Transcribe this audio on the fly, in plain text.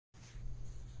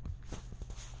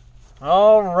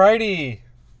Alrighty.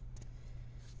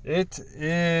 It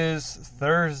is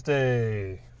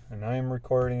Thursday, and I am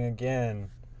recording again.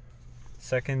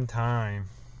 Second time.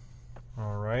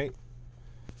 Alright.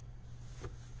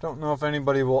 Don't know if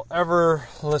anybody will ever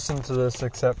listen to this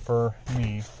except for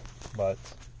me, but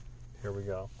here we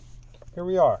go. Here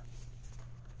we are.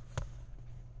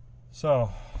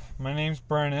 So, my name's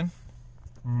Brennan.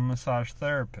 I'm a massage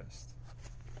therapist.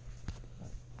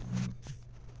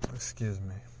 Excuse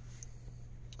me.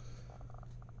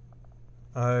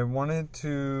 I wanted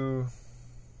to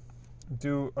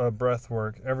do a breath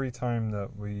work every time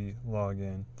that we log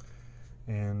in.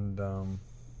 And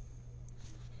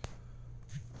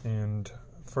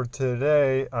for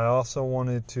today, I also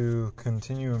wanted to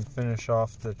continue and finish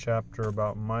off the chapter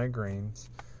about migraines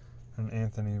in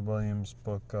Anthony Williams'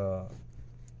 book,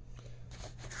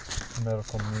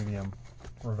 Medical Medium,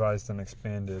 Revised and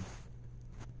Expanded.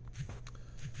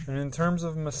 And in terms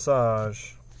of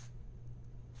massage,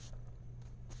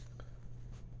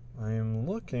 I am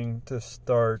looking to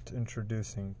start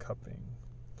introducing cupping,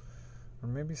 or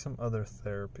maybe some other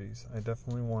therapies. I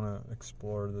definitely want to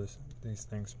explore these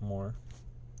things more.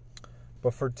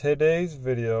 But for today's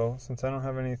video, since I don't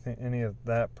have any of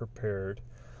that prepared,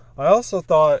 I also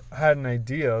had an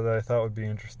idea that I thought would be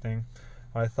interesting.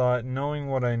 I thought, knowing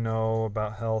what I know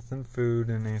about health and food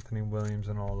and Anthony Williams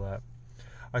and all that,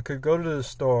 I could go to the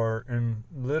store and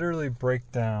literally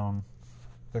break down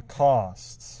the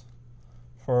costs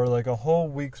for like a whole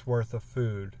week's worth of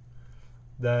food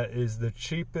that is the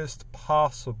cheapest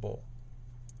possible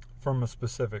from a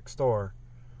specific store.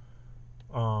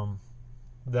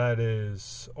 That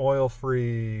is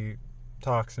oil-free,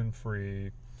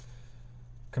 toxin-free,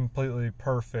 completely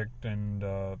perfect, and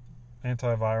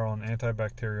antiviral and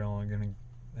antibacterial,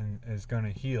 and is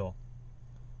going to heal.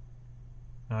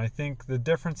 Now, I think the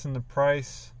difference in the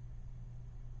price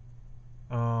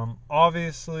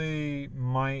obviously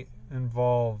might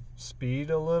involve speed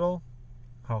a little,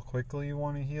 how quickly you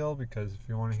want to heal, because if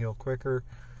you want to heal quicker,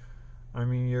 I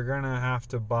mean, you're going to have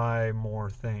to buy more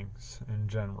things in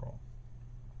general.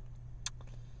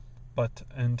 But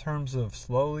in terms of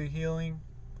slowly healing,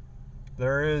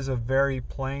 there is a very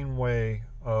plain way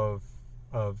of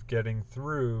getting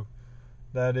through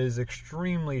that is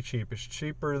extremely cheap. It's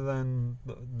cheaper than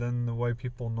the way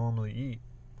people normally eat.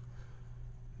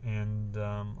 And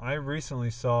I recently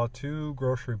saw two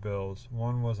grocery bills.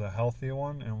 One was a healthy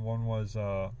one, and one was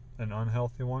an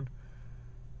unhealthy one.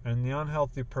 And the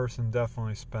unhealthy person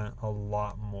definitely spent a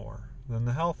lot more than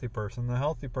the healthy person. The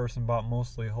healthy person bought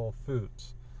mostly whole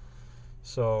foods.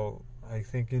 So I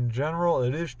think in general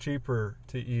it is cheaper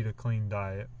to eat a clean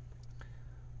diet.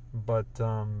 But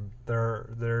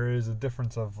there is a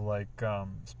difference of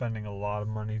spending a lot of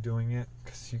money doing it,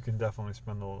 because you can definitely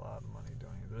spend a lot of money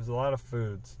doing it. There's a lot of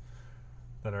foods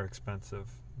that are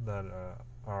expensive that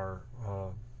are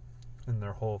in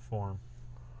their whole form.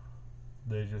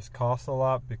 They just cost a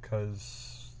lot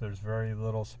because there's very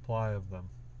little supply of them.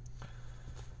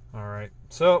 Alright,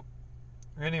 so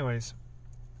anyways,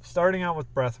 starting out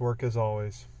with breath work as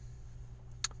always.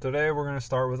 Today we're going to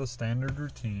start with a standard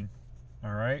routine.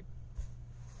 Alright?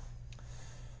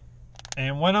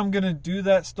 And when I'm going to do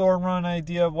that store run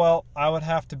idea, well, I would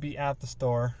have to be at the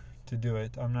store to do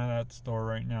it. I'm not at the store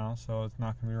right now, so it's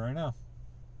not going to be right now.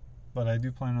 But I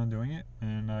do plan on doing it,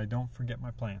 and I don't forget my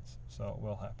plans, so it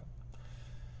will happen.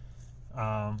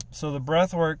 So the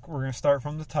breath work, we're going to start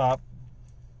from the top.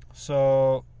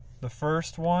 So the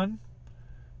first one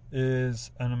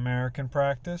is an American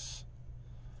practice.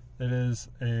 It is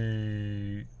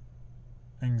a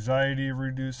anxiety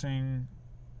reducing,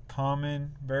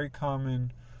 very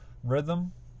common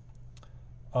rhythm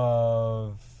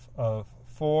of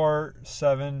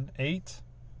 4-7-8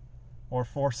 or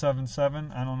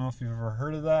 4-7-7. I don't know if you've ever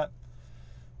heard of that,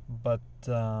 but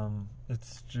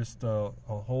it's just a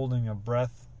holding a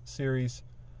breath series.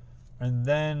 And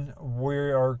then we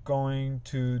are going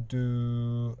to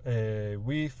do a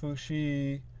Wei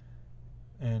Fushi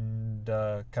and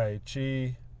Kai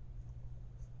Chi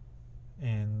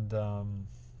and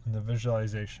the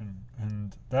visualization,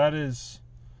 and those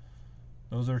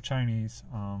are Chinese,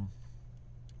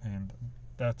 and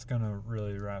that's gonna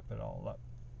really wrap it all up.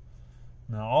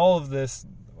 Now, all of this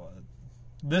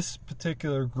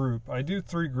particular group, I do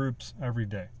 3 groups every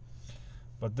day,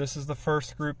 but this is the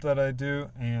first group that I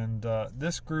do, and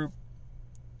this group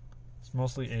is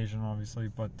mostly Asian, obviously,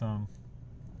 but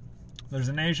there's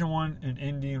an Asian one, an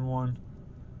Indian one,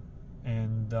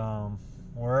 and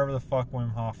wherever the fuck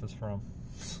Wim Hof is from.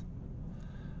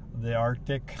 The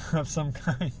Arctic of some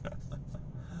kind.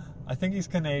 I think he's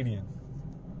Canadian,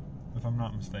 if I'm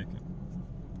not mistaken.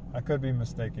 I could be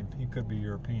mistaken. He could be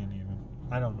European even.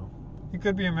 I don't know. He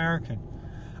could be American.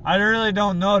 I really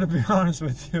don't know, to be honest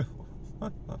with you.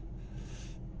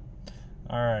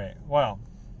 Alright, well,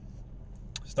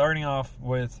 starting off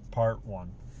with part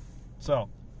 1. So,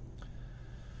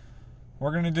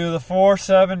 we're going to do the 4,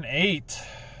 7, 8.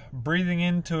 Breathing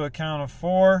into a count of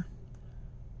 4.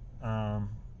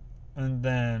 And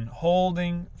then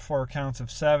holding for counts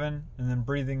of 7. And then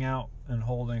breathing out and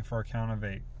holding for a count of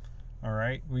 8.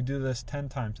 Alright, we do this 10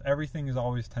 times. Everything is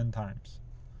always 10 times.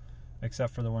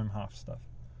 Except for the Wim Hof stuff.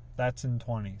 That's in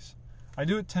 20s. I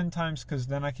do it 10 times because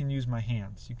then I can use my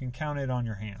hands. You can count it on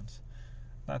your hands.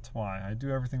 That's why. I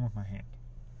do everything with my hand.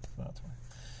 So that's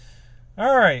why.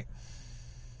 Alright.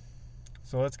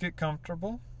 So let's get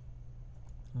comfortable.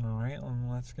 Alright,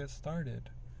 let's get started.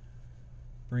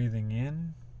 Breathing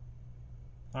in.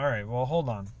 Alright, well, hold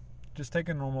on. Just take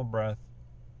a normal breath.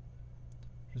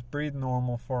 Just breathe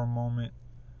normal for a moment.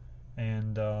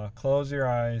 And close your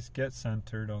eyes. Get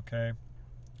centered, okay?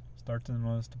 Start to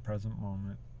notice the present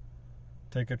moment.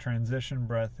 Take a transition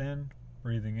breath in.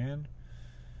 Breathing in.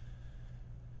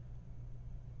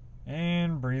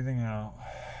 And breathing out.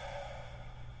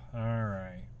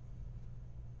 Alright.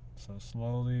 So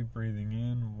slowly breathing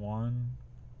in. 1,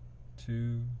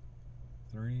 2,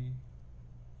 3,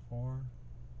 4.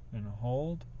 And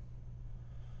hold.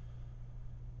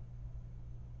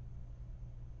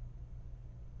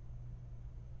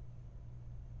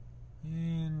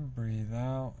 And breathe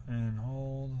out and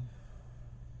hold.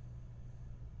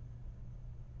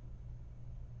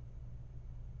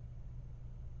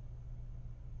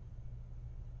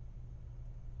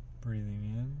 Breathing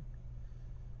in.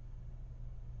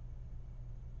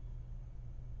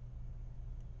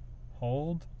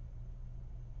 Hold.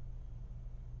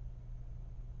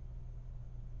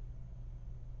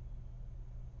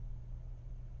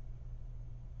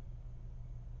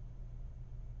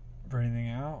 Breathing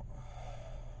out.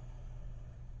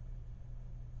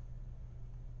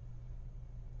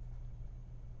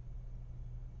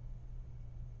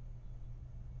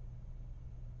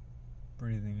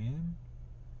 Breathing in.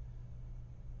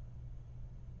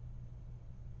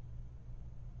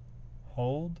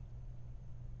 Hold.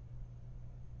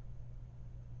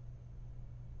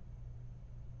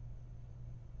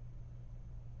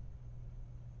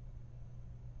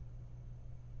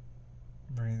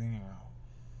 Breathing out.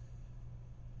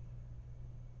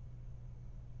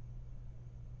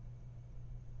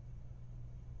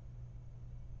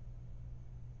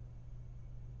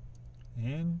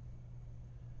 In.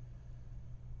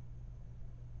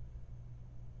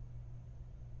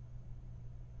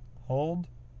 Hold.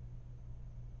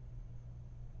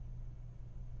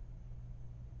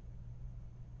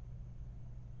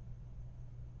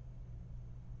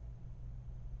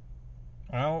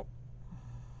 Out.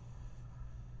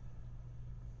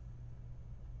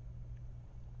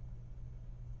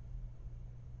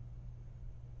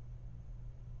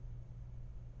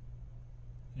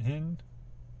 In.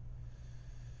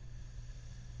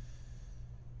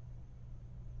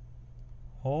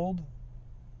 Hold.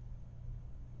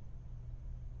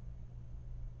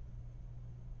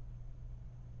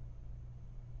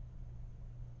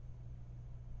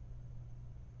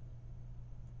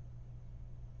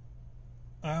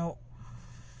 Out.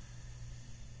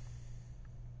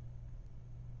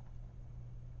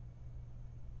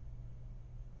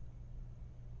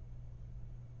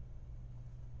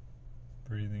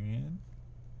 Breathing in.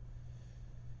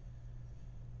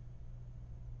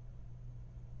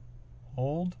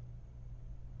 Hold.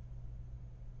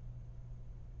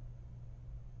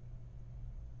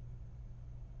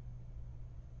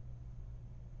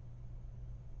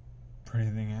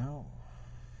 Breathing out.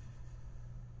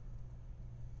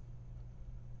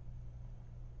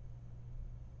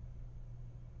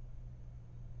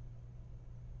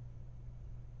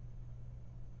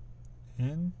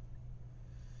 In.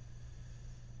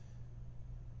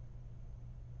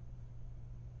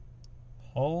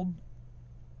 Hold.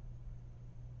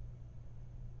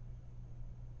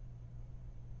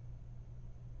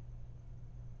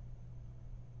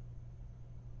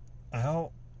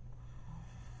 Out.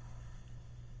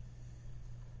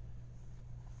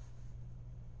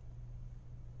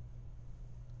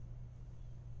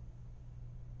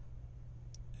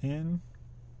 In.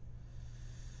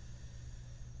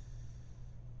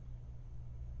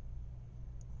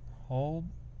 Hold.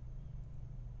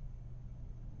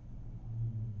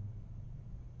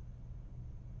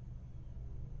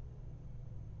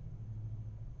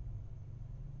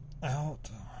 Out.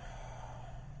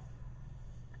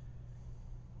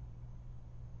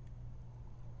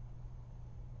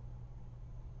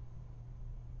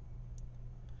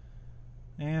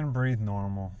 And breathe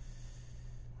normal.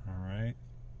 Alright.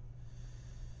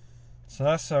 So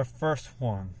that's our first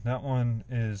one. That one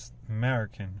is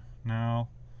American. Now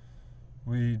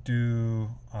we do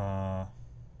Tai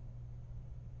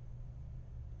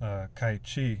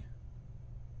Chi.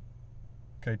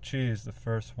 Tai Chi is the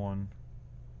first one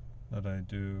that I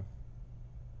do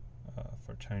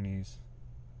for Chinese.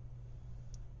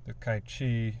 The Tai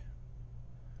Chi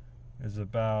is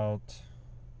about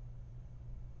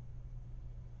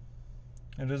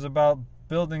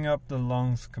building up the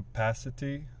lungs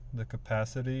capacity, the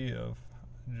capacity of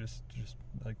just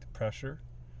like the pressure.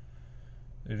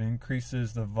 It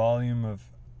increases the volume of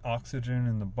oxygen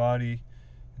in the body,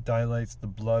 dilates the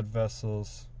blood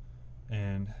vessels,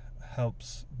 and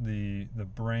helps the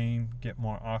brain get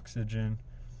more oxygen,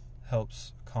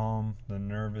 helps calm the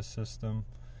nervous system,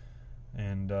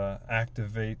 and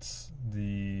activates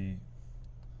the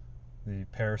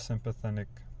parasympathetic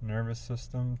nervous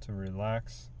system to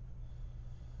relax,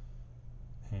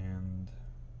 and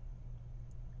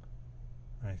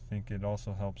I think it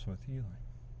also helps with healing.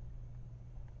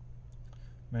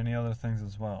 Many other things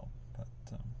as well, but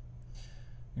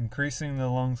increasing the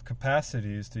lungs'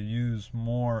 capacity is to use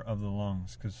more of the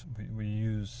lungs, because we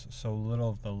use so little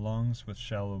of the lungs with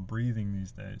shallow breathing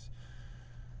these days,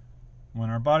 when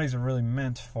our bodies are really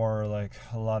meant for like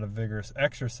a lot of vigorous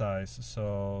exercise.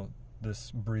 So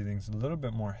this breathing's a little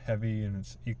bit more heavy, and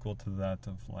it's equal to that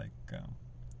of like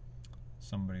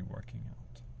somebody working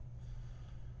out.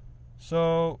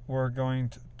 So we're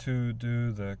going to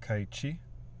do the Tai Chi.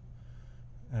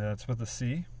 That's with a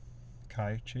C.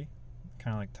 Tai Chi.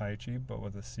 Kind of like Tai Chi, but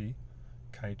with a C.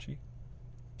 Tai Chi.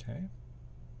 Okay.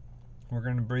 We're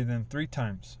going to breathe in 3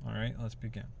 times. Alright, let's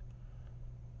begin.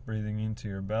 Breathing into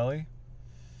your belly,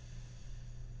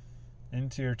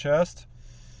 into your chest,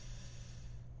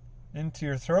 into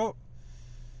your throat,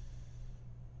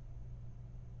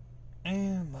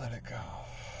 and let it go.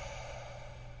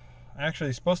 Actually,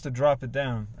 you're supposed to drop it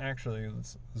down. Actually,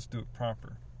 let's do it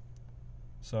proper.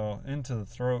 So, into the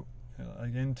throat,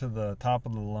 into the top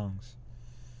of the lungs,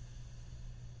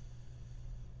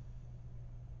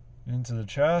 into the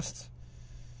chest,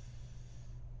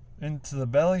 into the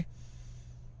belly,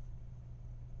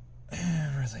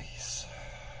 and release.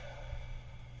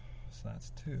 So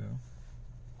that's 2.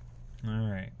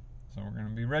 Alright, so we're going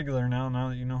to be regular now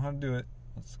that you know how to do it.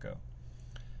 Let's go.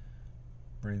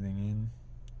 Breathing in,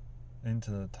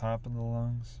 into the top of the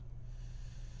lungs,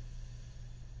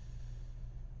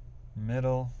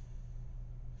 middle,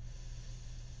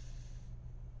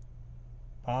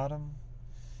 bottom,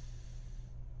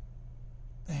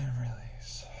 and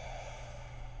release.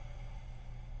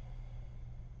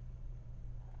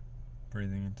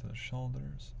 Breathing into the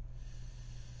shoulders,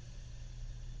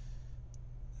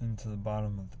 into the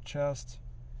bottom of the chest,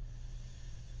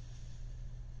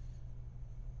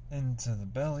 into the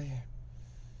belly,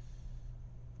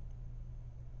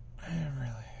 and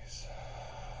release.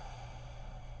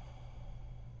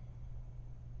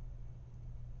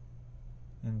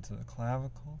 Into the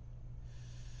clavicle,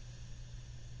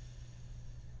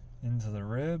 into the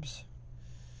ribs,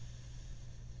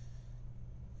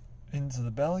 into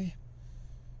the belly,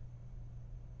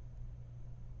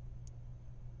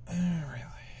 and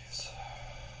release.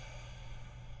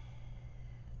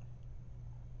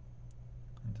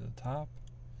 Into the top,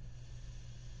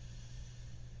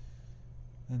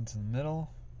 into the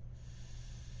middle,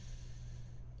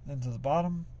 into the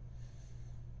bottom,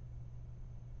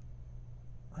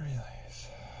 release.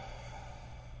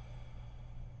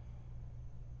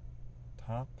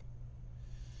 Top,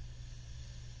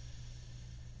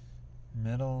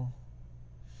 middle,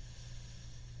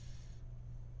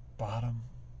 bottom,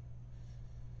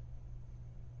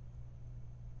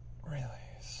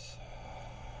 release.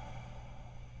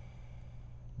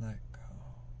 Let go.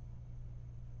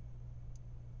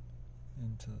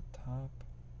 Into the top,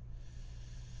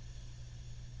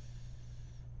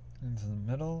 into the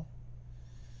middle,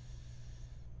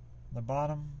 the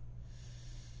bottom,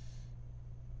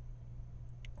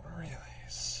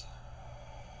 release.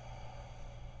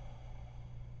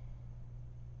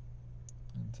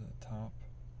 Into the top,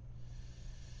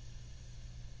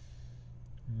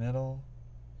 middle,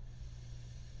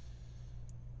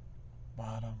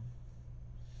 bottom,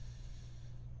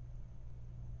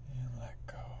 and let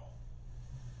go.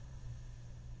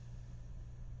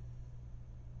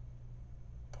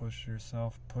 Push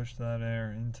yourself, push that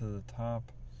air into the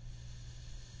top,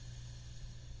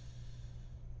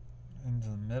 into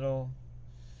the middle,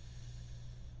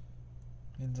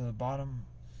 into the bottom,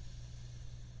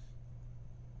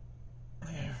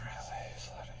 and release,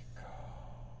 letting go.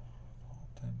 All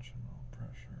tension, all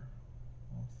pressure,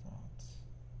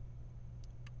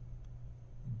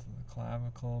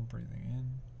 clavicle, breathing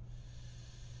in.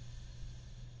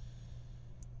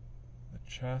 The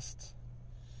chest,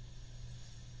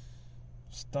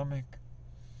 stomach,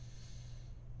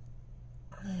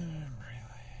 and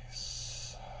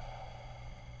release.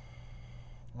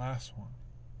 Last one.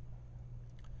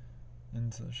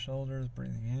 Into the shoulders,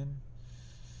 breathing in.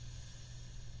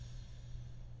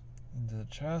 Into the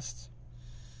chest.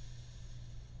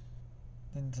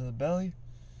 Into the belly.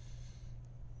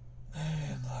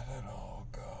 And let it all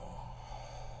go.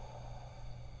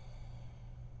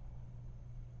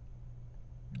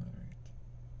 Alright.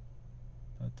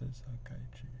 That is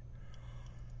Hakaichi.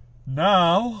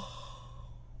 Now,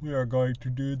 we are going to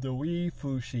do the Wii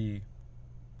Fushi.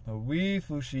 The Wii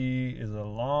Fushi is a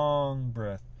long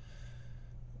breath.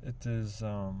 It is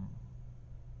an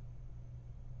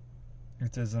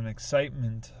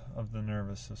excitement of the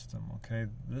nervous system, okay?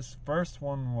 This first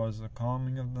one was a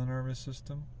calming of the nervous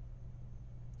system.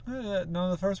 No,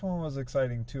 the first one was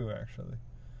exciting too, actually.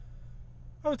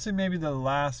 I would say maybe the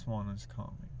last one is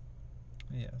calming.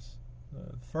 Yes.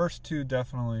 The first two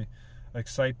definitely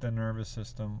excite the nervous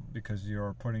system because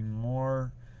you're putting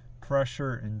more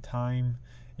pressure and time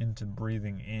into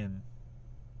breathing in.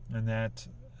 And that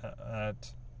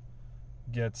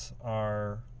gets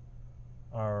our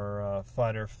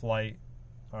fight or flight,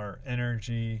 our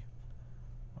energy,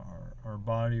 our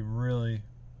body really,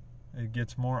 it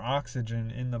gets more oxygen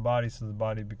in the body, so the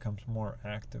body becomes more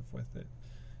active with it.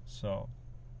 So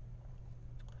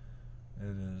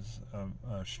it is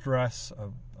a stress,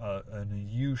 and a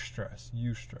eustress,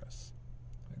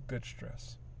 a good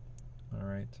stress. All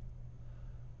right.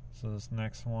 So this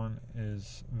next one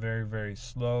is very, very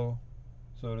slow.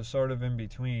 So it is sort of in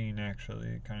between,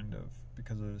 actually, kind of,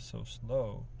 because it is so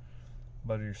slow.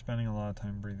 But you're spending a lot of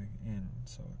time breathing in,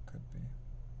 so it could be.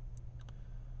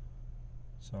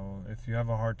 So if you have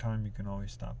a hard time, you can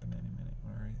always stop at any minute.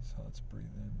 Alright, so let's breathe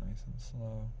in nice and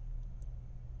slow.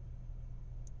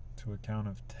 To a count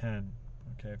of 10.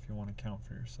 Okay, if you want to count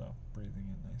for yourself, breathing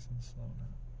in nice and slow now.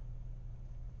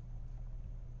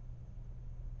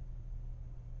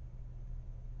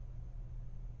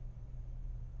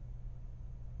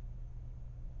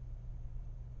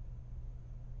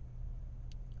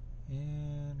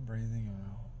 And breathing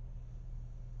out.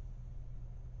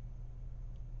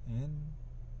 In.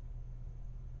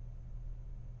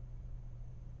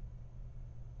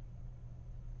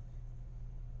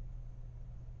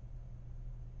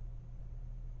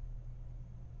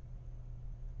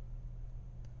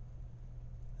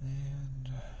 And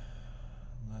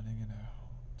letting it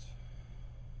out.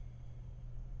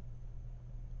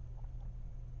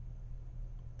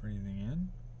 Breathing in.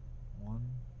 1,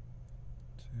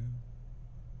 2,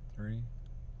 3,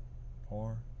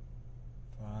 4,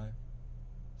 5,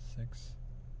 6,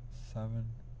 7,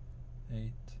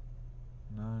 8,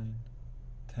 9,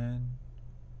 10,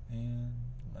 and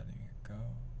letting it go.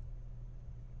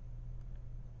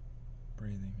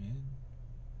 Breathing in.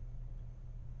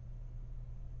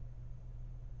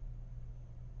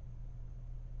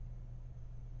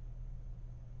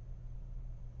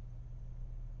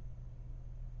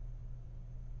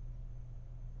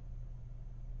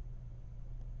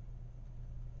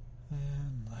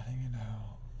 And letting it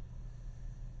out.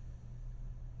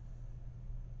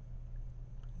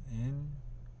 In.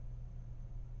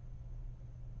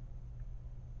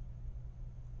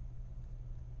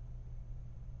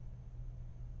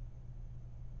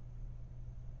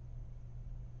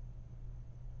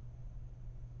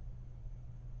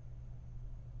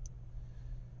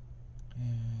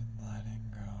 And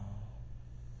letting go.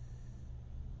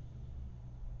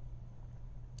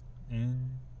 In.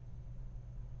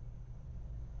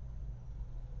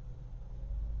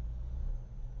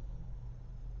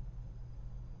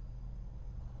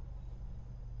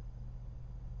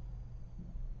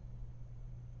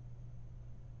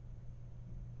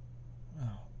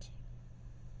 Out.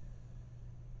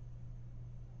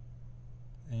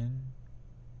 In.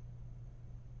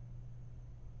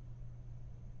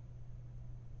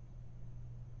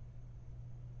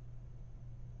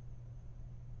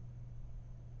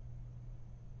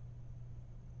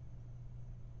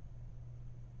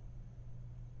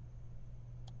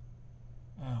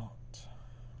 Out.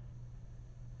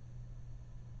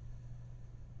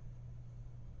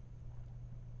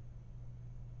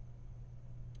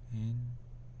 In.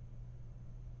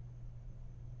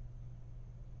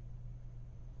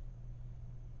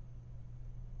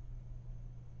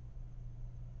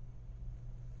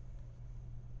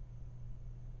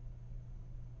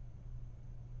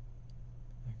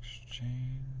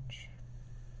 Exchange.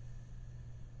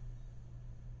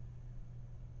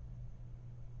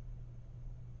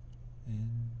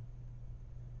 In.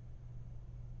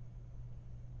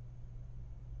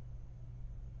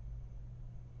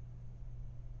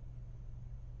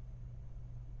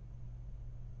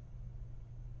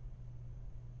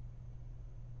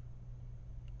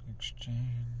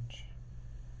 exchange.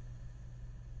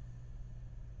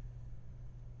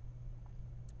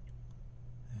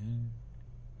 In.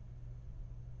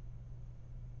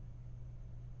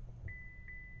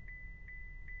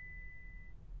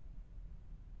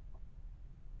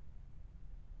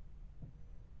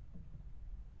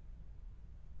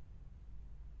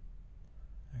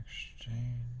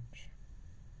 Exchange.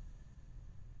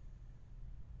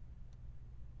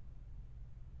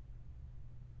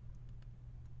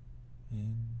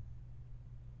 In.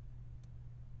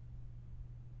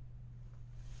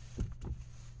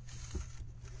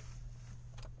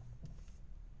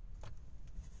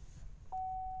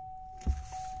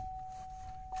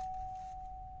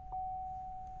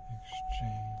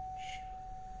 Exchange.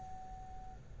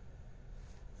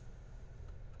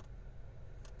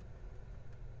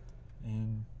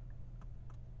 In.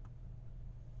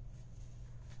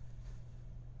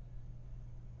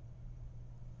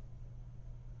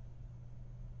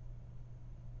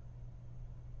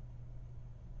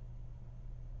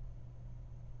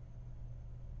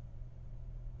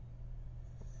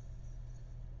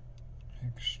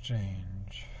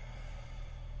 Exchange.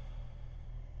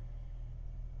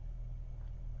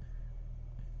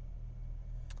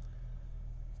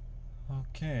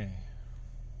 Okay,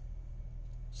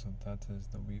 so that is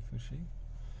the Wifushi.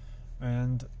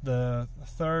 And the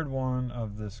third one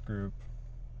of this group,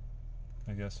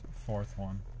 I guess fourth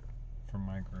one from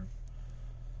my group,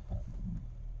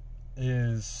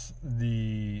 is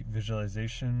the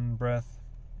visualization breath.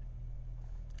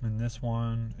 In this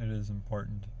one, it is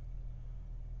important.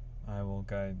 I will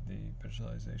guide the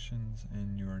visualizations,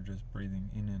 and you are just breathing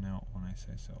in and out when I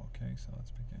say so. Okay, so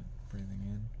let's begin. Breathing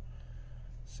in.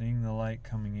 Seeing the light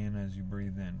coming in as you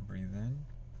breathe in. Breathe in.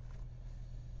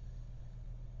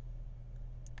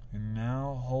 And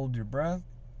now hold your breath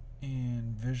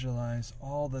and visualize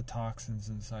all the toxins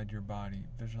inside your body.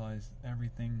 Visualize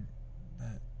everything,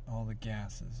 all the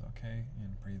gases, okay?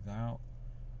 And breathe out.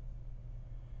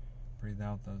 Breathe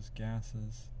out those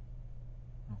gases.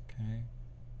 Okay?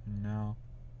 And now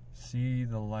see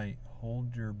the light.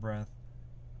 Hold your breath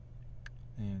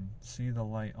and see the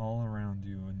light all around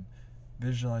you, and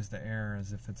visualize the air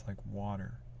as if it's like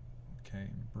water. Okay?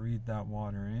 And breathe that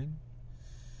water in,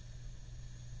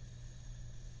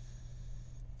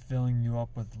 filling you up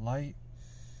with light.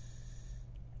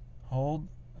 Hold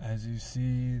as you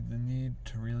see the need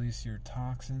to release your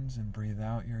toxins, and breathe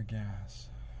out your gas.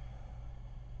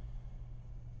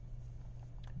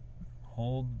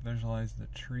 Hold, visualize the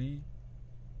tree,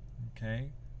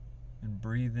 okay? And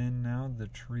breathe in now the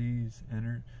tree's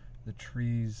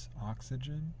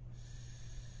oxygen.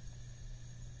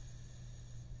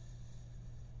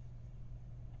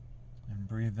 And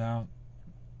breathe out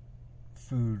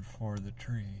food for the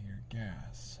tree, your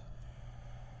gas.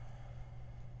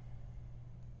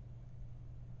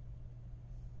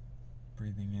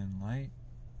 Breathing in light.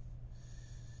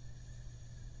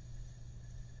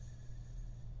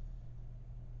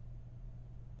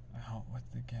 Out with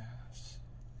the gas.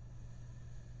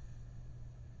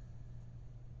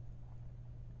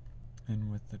 In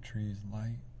with the tree's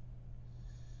light.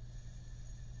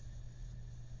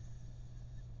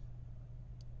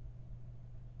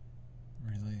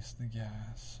 Release the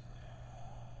gas.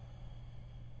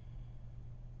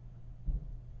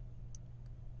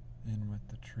 In with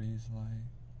the tree's light.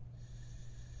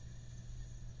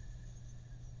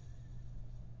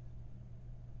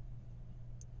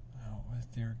 Out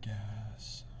with your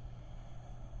gas.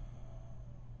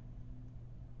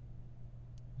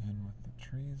 In with the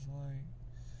tree's light.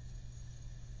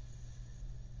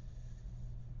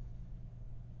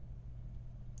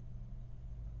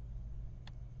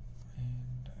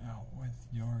 And out with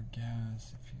your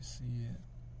gas if you see it.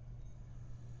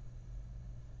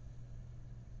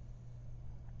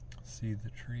 See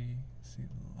the tree, see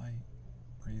the light.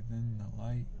 Breathe in the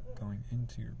light going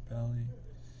into your belly.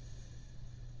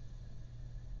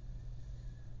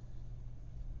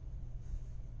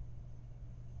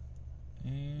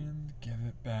 And give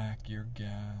it back your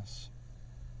gas.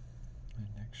 And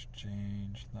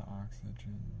exchange the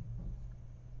oxygen.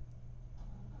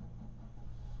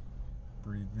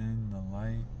 Breathe in the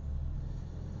light.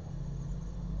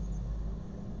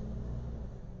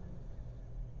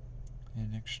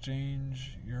 And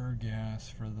exchange your gas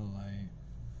for the light.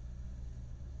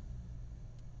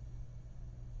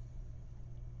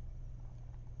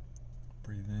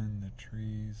 Breathe in the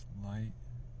tree's light.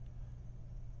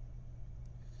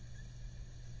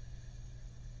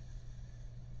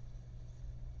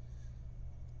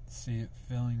 See it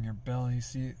filling your belly,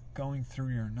 see it going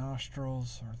through your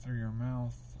nostrils or through your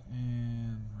mouth,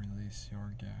 and release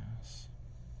your gas.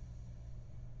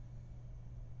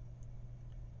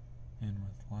 In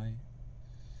with light.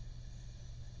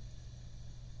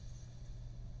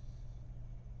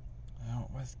 Out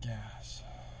with gas.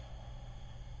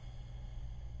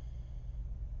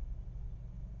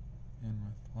 In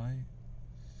with light.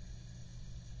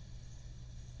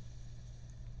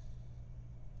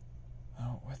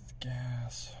 Out with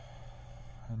gas.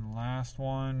 And last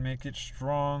one, make it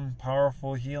strong,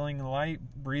 powerful, healing light,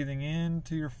 breathing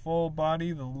into your full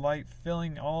body, the light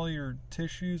filling all your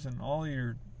tissues and all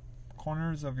your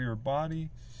corners of your body.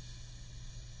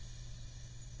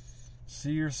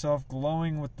 See yourself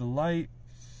glowing with the light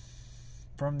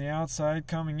from the outside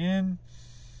coming in.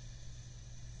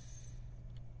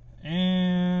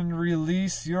 And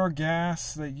release your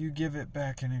gas that you give it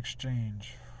back in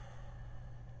exchange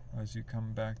as you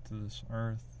come back to this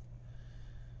earth.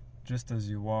 Just as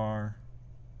you are.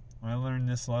 I learned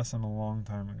this lesson a long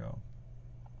time ago.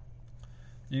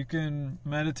 You can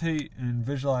meditate and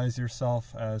visualize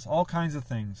yourself as all kinds of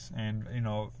things. And,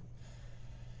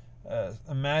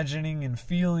 imagining and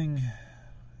feeling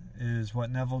is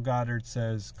what Neville Goddard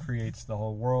says creates the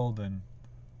whole world. And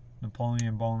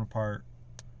Napoleon Bonaparte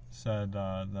said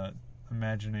that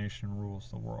imagination rules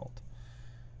the world.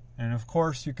 And of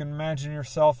course, you can imagine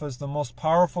yourself as the most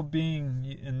powerful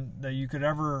being that you could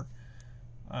ever,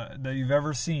 that you've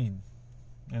ever seen,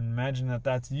 and imagine that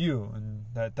that's you and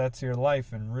that's your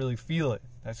life, and really feel it.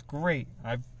 That's great.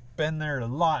 I've been there a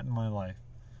lot in my life,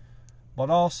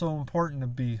 but also important to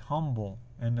be humble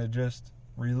and to just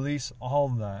release all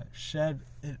that, shed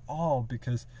it all,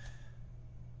 because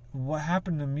what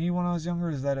happened to me when I was younger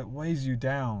is that it weighs you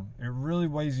down. It really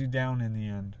weighs you down in the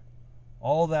end.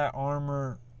 All that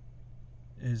armor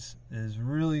is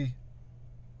really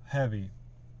heavy.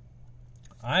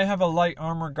 I have a light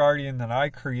armor guardian that I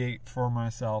create for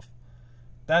myself.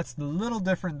 That's a little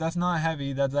different. That's not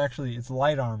heavy. It's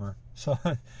light armor. So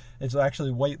it's actually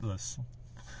weightless.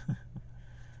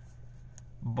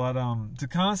 But to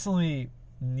constantly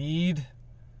need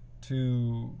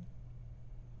to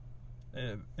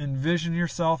envision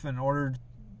yourself in order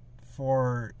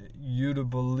for you to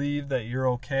believe that you're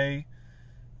okay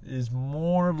is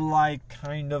more like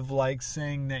kind of like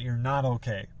saying that you're not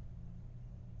okay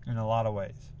in a lot of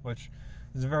ways, which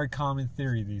is a very common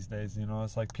theory these days.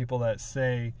 It's like people that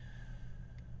say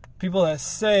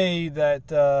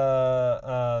that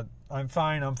I'm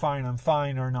fine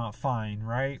are not fine,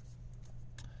 right?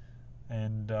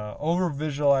 And over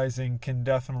visualizing can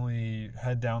definitely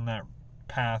head down that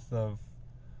path of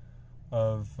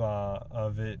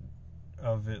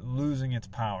it losing its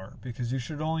power, because you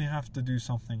should only have to do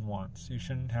something once. You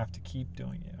shouldn't have to keep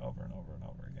doing it over and over and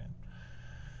over again.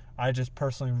 I just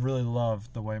personally really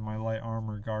love the way my light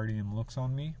armor guardian looks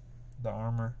on me. The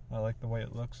armor, I like the way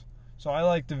it looks. So I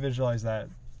like to visualize that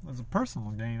as a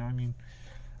personal gain. I mean,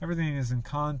 everything is in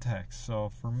context.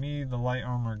 So for me, the light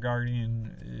armor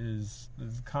guardian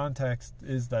the context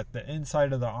is that the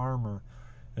inside of the armor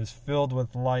is filled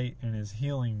with light and is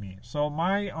healing me. So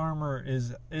my armor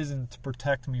isn't to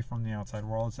protect me from the outside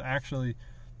world. It's actually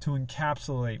to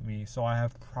encapsulate me so I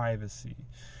have privacy.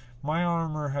 My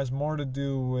armor has more to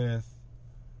do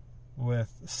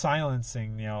with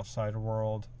silencing the outside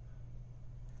world,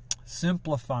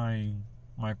 simplifying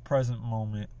my present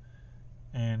moment,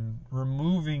 and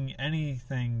removing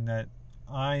anything that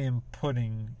I am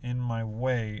putting in my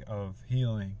way of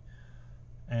healing,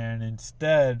 and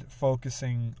instead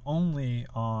focusing only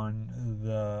on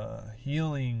the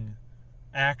healing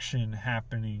action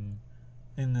happening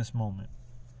in this moment.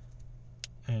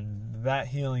 And that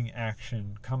healing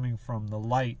action coming from the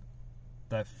light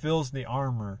that fills the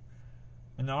armor.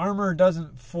 And the armor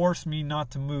doesn't force me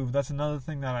not to move. That's another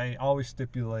thing that I always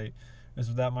stipulate,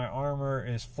 is that my armor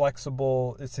is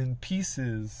flexible. It's in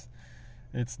pieces.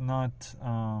 It's not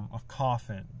a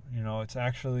coffin. It's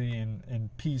actually in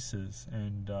pieces,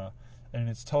 and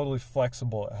it's totally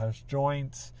flexible. It has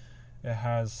joints. It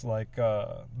has like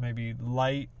maybe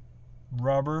light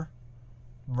rubber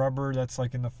that's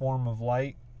like in the form of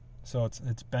light, so it's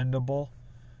bendable.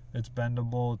 It's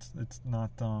bendable.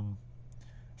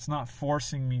 It's not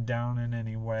forcing me down in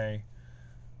any way.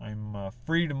 I'm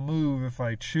free to move if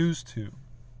I choose to.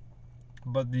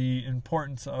 But the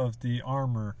importance of the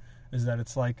armor is that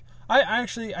it's like,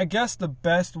 I guess the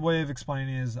best way of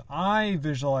explaining it is I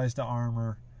visualize the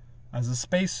armor as a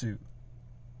spacesuit.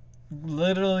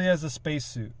 Literally as a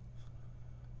spacesuit.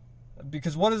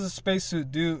 Because what does a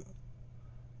spacesuit do?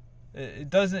 It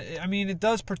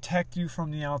does protect you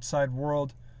from the outside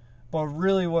world, but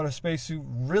really what a spacesuit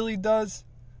really does,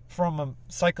 from a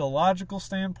psychological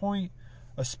standpoint,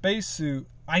 a spacesuit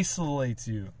isolates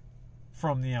you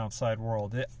from the outside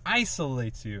world. It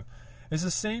isolates you. It's the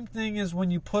same thing as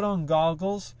when you put on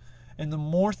goggles, and the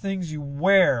more things you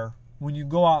wear when you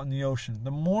go out in the ocean, the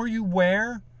more you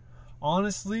wear,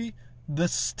 honestly, the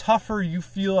tougher you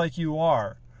feel like you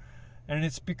are. And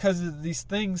it's because of these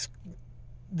things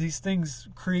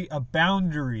create a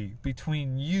boundary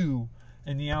between you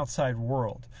and the outside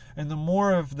world. And the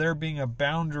more of there being a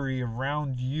boundary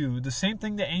around you, the same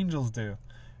thing the angels do.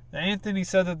 Anthony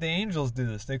said that the angels do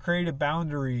this. They create a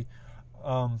boundary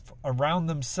around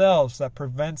themselves that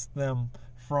prevents them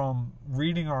from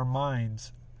reading our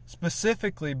minds,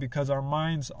 specifically because our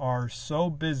minds are so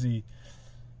busy.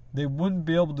 They wouldn't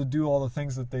be able to do all the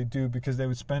things that they do because they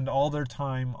would spend all their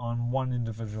time on one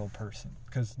individual person.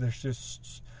 Because there's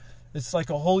just, it's like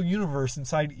a whole universe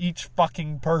inside each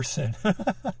fucking person.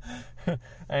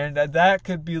 And that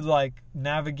could be like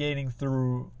navigating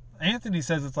through, Anthony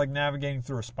says it's like navigating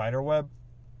through a spider web.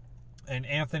 And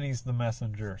Anthony's the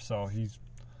messenger, so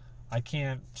I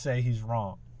can't say he's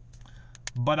wrong.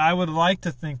 But I would like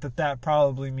to think that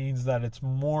probably means that it's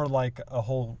more like a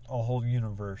whole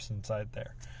universe inside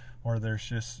there, where there's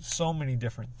just so many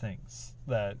different things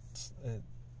that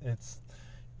it's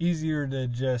easier to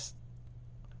just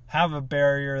have a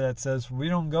barrier that says we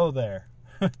don't go there.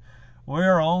 We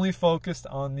are only focused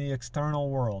on the external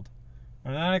world.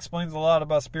 And that explains a lot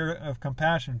about Spirit of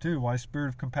Compassion too, why Spirit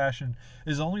of Compassion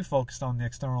is only focused on the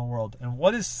external world. And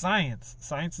what is science?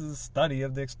 Science is the study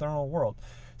of the external world.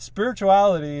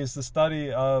 Spirituality is the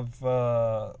study of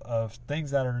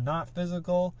things that are not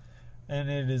physical, and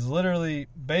it is literally,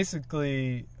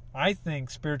 basically, I think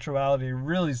spirituality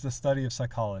really is the study of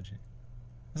psychology.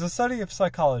 It's a study of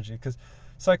psychology, because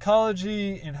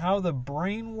psychology and how the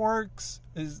brain works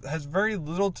has very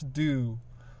little to do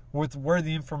with where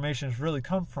the information has really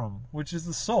come from, which is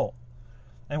the soul.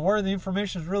 And where the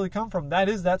information has really come from, that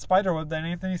is that spiderweb that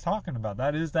Anthony's talking about.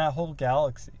 That is that whole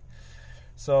galaxy.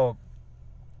 So,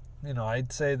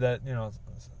 I'd say that,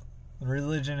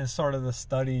 religion is sort of the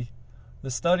study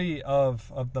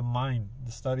of the mind,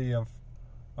 the study of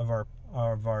our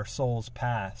soul's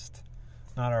past.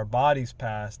 Not our body's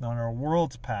past, not our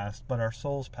world's past, but our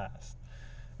soul's past.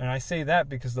 And I say that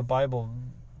because the Bible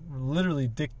literally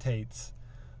dictates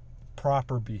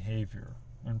proper behavior.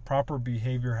 And proper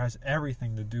behavior has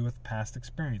everything to do with past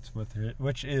experience,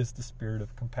 which is the spirit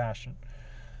of compassion.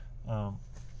 Bada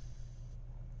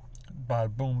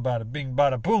boom, bada bing,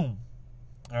 bada boom.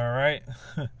 All right.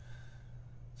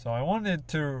 So I wanted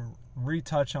to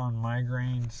retouch on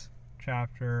migraines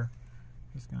chapter.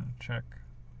 Just going to check.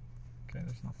 Okay,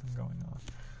 there's nothing going on.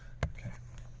 Okay.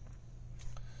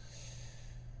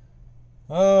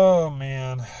 Oh,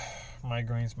 man.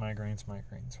 Migraines.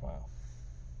 Wow.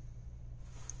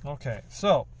 Okay,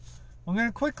 so I'm going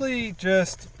to quickly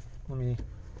let me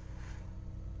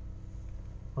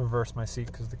reverse my seat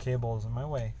because the cable is in my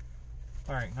way.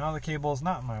 Alright, now the cable is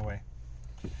not in my way.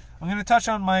 I'm going to touch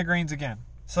on migraines again.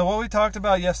 So what we talked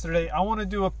about yesterday, I want to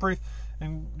do a brief,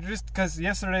 and just because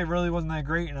yesterday really wasn't that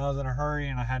great and I was in a hurry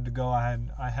and I had to go, I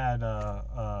had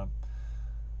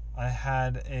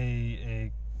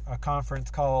a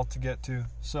conference call to get to.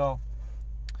 So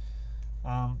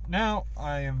now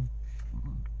I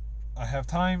have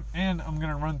time, and I'm going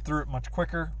to run through it much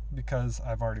quicker because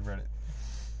I've already read it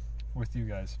with you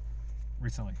guys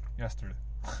recently, yesterday.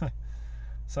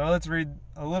 So let's read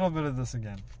a little bit of this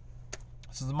again.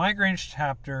 So the migraines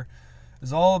chapter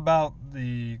is all about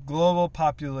the global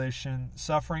population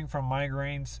suffering from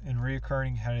migraines and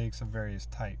recurring headaches of various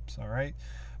types. All right,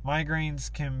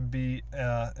 migraines can be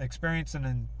experienced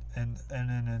in an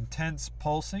intense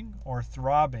pulsing or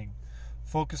throbbing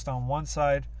focused on one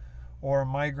side, or a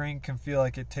migraine can feel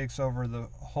like it takes over the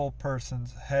whole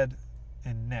person's head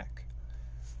and neck.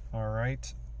 All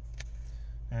right.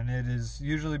 And it is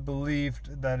usually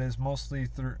believed that is mostly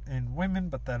in women,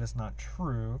 but that is not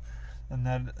true. And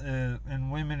that in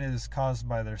women it is caused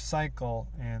by their cycle,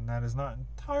 and that is not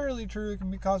entirely true. It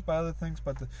can be caused by other things,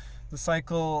 but the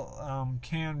cycle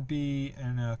can be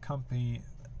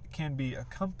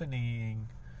accompanying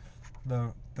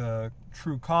the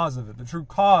true cause of it. The true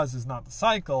cause is not the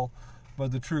cycle,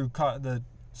 but the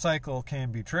cycle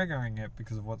can be triggering it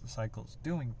because of what the cycle is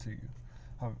doing to you.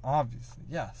 Obviously,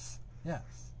 yes.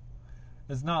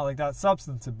 It's not like that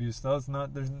substance abuse, though. It's not.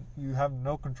 You have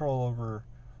no control over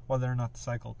whether or not the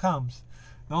cycle comes.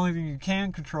 The only thing you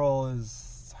can control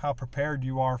is how prepared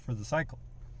you are for the cycle.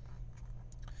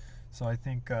 So I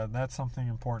think that's something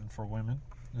important for women,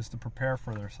 is to prepare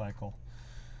for their cycle.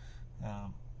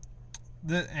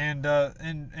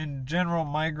 In general,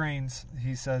 migraines,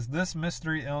 he says, this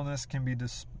mystery illness can be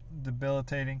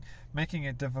debilitating, making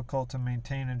it difficult to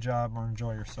maintain a job or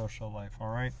enjoy your social life. All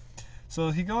right. So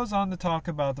he goes on to talk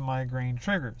about the migraine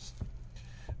triggers.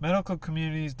 Medical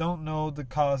communities don't know the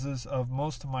causes of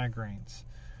most migraines.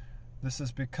 This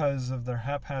is because of their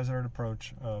haphazard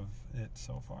approach of it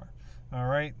so far. All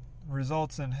right,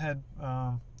 results in head.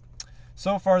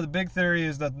 So far, the big theory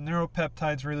is that the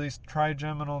neuropeptides released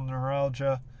trigeminal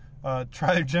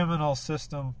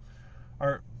system,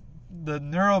 or the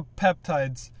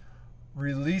neuropeptides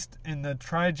released in the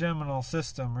trigeminal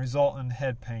system result in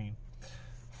head pain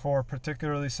for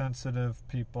particularly sensitive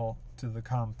people to the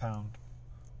compound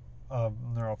of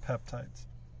neuropeptides.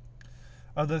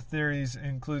 Other theories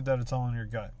include that it's all in your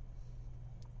gut,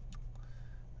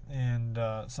 and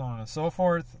so on and so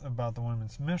forth about the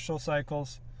women's menstrual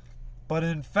cycles. But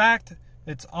in fact,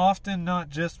 it's often not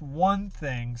just one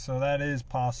thing, so that is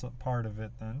part of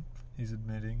it then, he's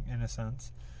admitting in a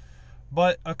sense,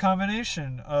 but a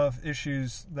combination of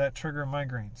issues that trigger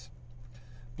migraines.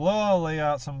 Below I'll lay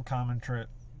out some common triggers,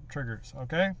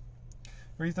 okay?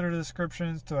 Read through the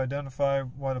descriptions to identify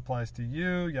what applies to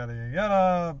you, yada yada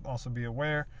yada. Also be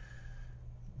aware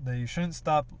that you shouldn't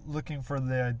stop looking for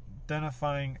the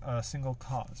identifying a single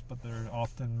cause, but there are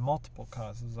often multiple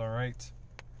causes, alright?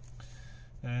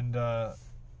 And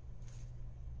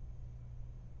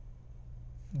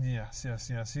yes.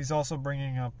 He's also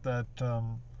bringing up that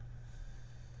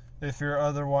if you're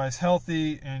otherwise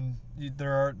healthy and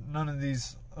there are none of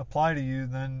these apply to you,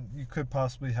 then you could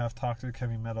possibly have toxic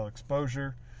heavy metal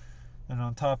exposure. And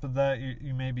on top of that,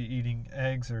 you may be eating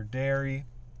eggs or dairy,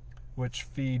 which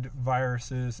feed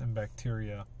viruses and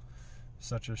bacteria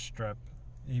such as strep,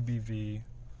 EBV,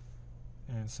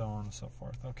 and so on and so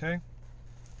forth. Okay?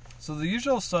 So the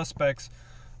usual suspects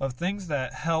of things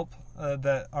that help,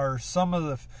 that are some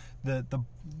of there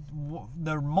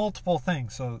are multiple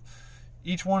things. So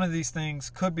each one of these things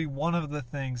could be one of the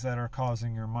things that are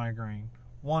causing your migraine.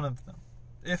 One of them,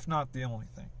 if not the only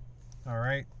thing. All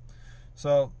right.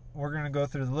 So we're going to go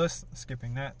through the list,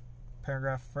 skipping that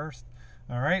paragraph first.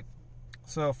 All right.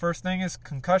 So first thing is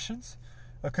concussions.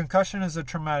 A concussion is a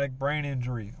traumatic brain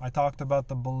injury. I talked about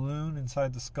the balloon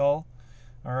inside the skull.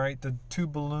 All right, the two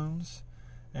balloons,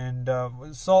 and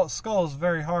skull is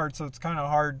very hard, so it's kind of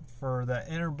hard for that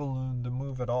inner balloon to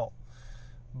move at all.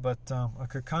 But a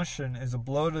concussion is a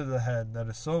blow to the head that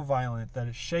is so violent that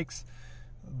it shakes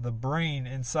the brain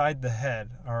inside the head.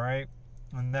 All right,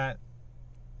 and that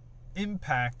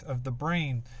impact of the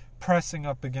brain pressing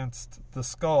up against the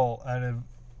skull at a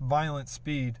violent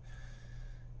speed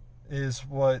is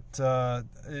what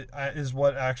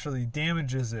actually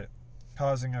damages it,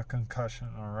 causing a concussion.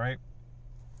 All right,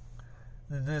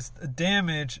 and this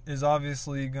damage is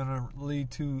obviously going to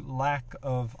lead to lack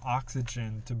of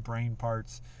oxygen to brain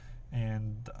parts,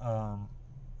 and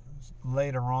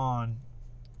later on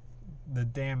the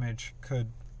damage could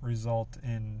result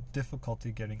in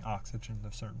difficulty getting oxygen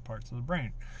to certain parts of the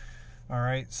brain. All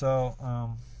right,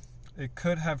 so it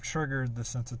could have triggered the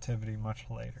sensitivity much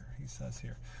later, he says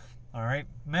here. All right,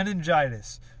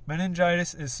 meningitis.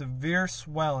 Meningitis is severe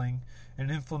swelling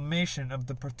and inflammation of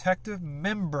the protective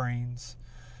membranes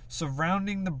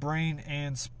surrounding the brain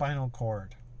and spinal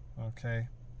cord. Okay,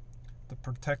 the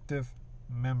protective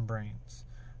membranes,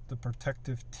 the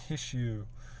protective tissue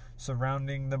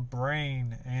surrounding the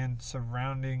brain and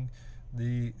surrounding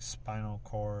the spinal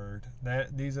cord.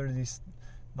 These are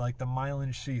like the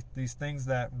myelin sheath, these things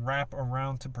that wrap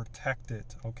around to protect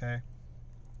it. Okay.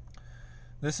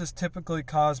 This is typically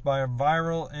caused by a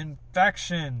viral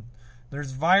infection.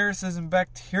 There's viruses and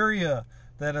bacteria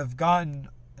that have gotten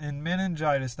in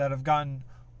meningitis that have gotten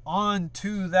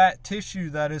onto that tissue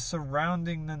that is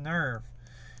surrounding the nerve.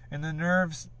 And the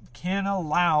nerves can't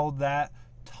allow that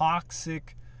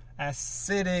toxic,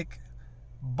 acidic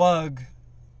bug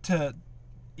to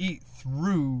eat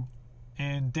through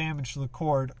and damage the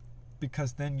cord,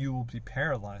 because then you will be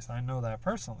paralyzed. I know that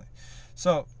personally.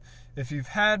 So if you've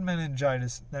had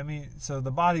meningitis, that means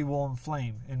the body will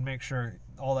inflame and make sure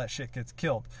all that shit gets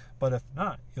killed. But if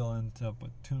not, you'll end up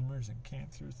with tumors and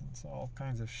cancers and all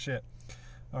kinds of shit.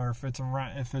 Or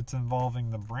if it's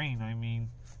involving the brain,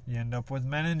 you end up with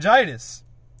meningitis,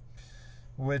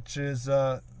 which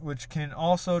can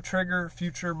also trigger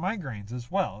future migraines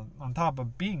as well, on top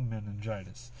of being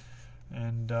meningitis.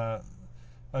 And a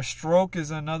stroke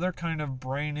is another kind of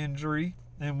brain injury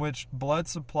in which blood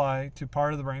supply to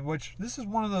part of the brain, which this is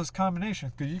one of those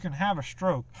combinations, because you can have a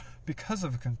stroke because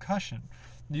of a concussion.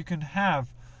 You can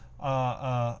have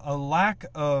a lack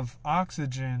of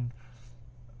oxygen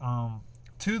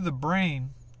to the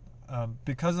brain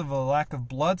because of a lack of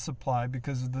blood supply,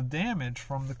 because of the damage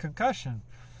from the concussion,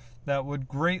 that would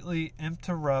greatly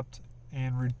interrupt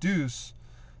and reduce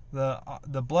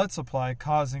the blood supply,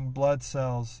 causing blood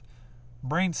cells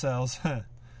brain cells,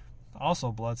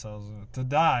 also blood cells, to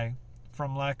die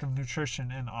from lack of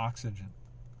nutrition and oxygen.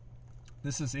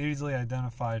 This is easily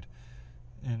identified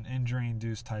in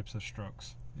injury-induced types of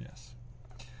strokes. Yes.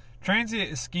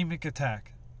 Transient ischemic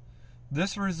attack.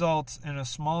 This results in a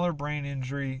smaller brain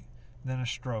injury than a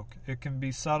stroke. It can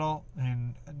be subtle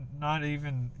and not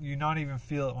even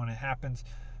feel it when it happens,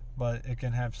 but it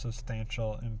can have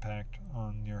substantial impact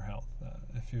on your health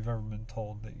if you've ever been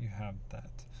told that you have that.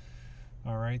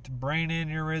 All right, brain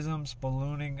aneurysms,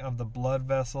 ballooning of the blood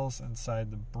vessels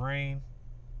inside the brain.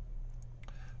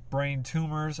 Brain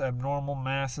tumors, abnormal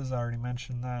masses, I already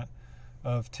mentioned that,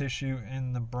 of tissue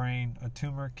in the brain. A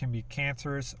tumor can be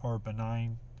cancerous or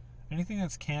benign. Anything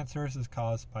that's cancerous is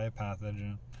caused by a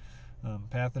pathogen.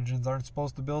 Pathogens aren't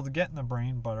supposed to be able to get in the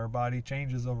brain, but our body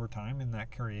changes over time, and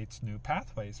that creates new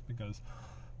pathways because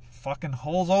fucking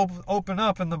holes open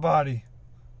up in the body.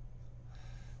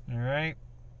 All right?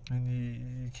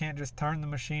 And you can't just turn the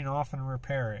machine off and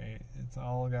repair it. It's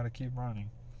all got to keep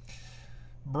running.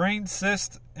 Brain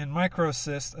cyst and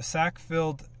microcyst, a sac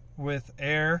filled with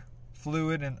air,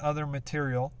 fluid, and other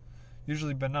material,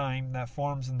 usually benign, that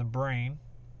forms in the brain.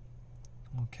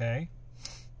 Okay.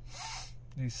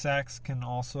 These sacs can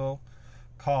also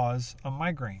cause a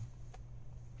migraine.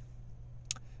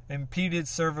 Impeded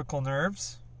cervical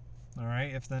nerves. All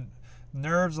right, if the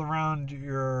nerves around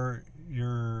your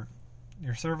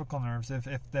cervical nerves, if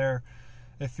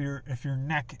your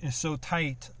neck is so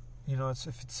tight,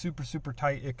 if it's super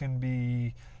tight, it can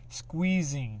be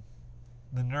squeezing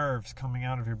the nerves coming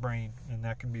out of your brain, and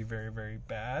that can be very, very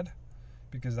bad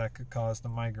because that could cause the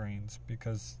migraines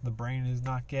because the brain is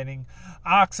not getting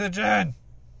oxygen,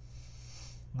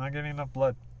 not getting enough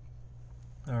blood.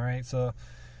 All right, so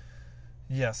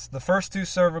yes, the first two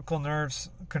cervical nerves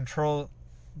control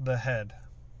the head,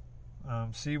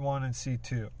 C1 and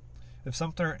C2. If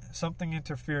something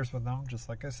interferes with them, just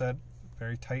like I said,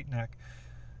 very tight neck,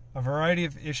 a variety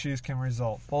of issues can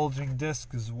result. Bulging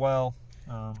disc as well.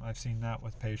 I've seen that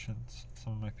with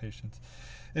some of my patients.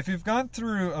 If you've gone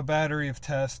through a battery of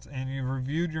tests and you've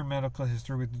reviewed your medical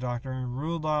history with the doctor and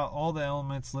ruled out all the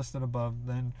elements listed above,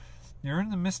 then you're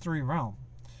in the mystery realm.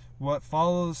 What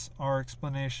follows are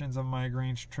explanations of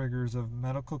migraines, triggers of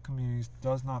medical communities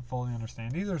does not fully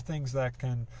understand. These are things that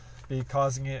can be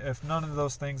causing it. If none of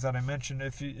those things that I mentioned,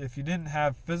 if you didn't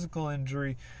have physical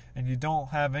injury and you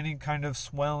don't have any kind of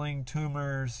swelling,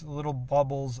 tumors, little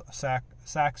bubbles,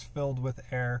 sacs filled with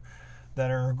air that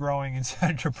are growing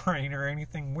inside your brain, or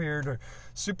anything weird, or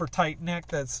super tight neck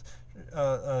that's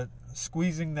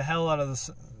squeezing the hell out of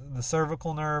the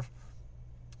cervical nerves,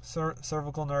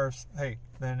 hey,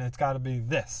 then it's got to be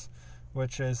this,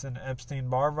 which is an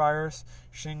Epstein-Barr virus,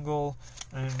 shingle,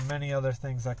 and many other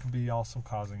things that could be also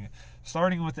causing it.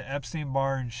 Starting with the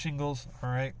Epstein-Barr and shingles, all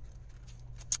right,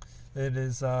 it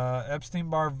is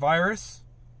Epstein-Barr virus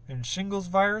and shingles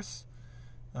virus.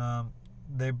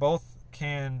 They both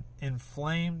can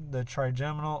inflame the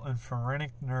trigeminal and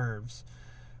phrenic nerves,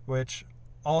 which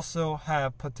also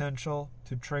have potential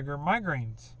to trigger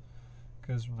migraines,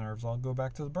 because nerves all go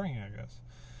back to the brain, I guess.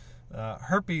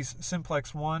 Herpes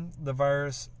simplex 1, the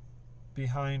virus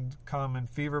behind common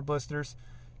fever blisters,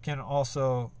 can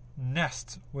also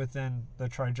nest within the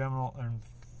trigeminal and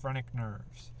phrenic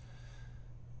nerves,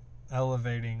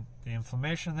 elevating the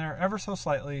inflammation there ever so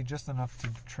slightly, just enough to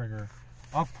trigger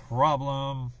a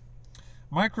problem.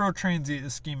 Microtransient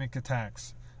ischemic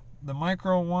attacks. The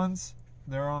micro ones,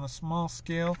 they're on a small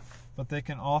scale, but they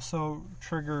can also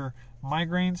trigger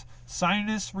migraines,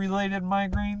 sinus-related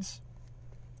migraines.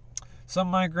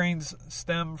 Some migraines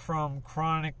stem from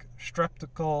chronic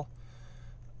streptococcus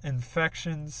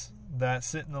infections that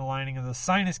sit in the lining of the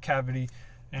sinus cavity,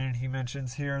 and he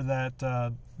mentions here that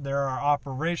there are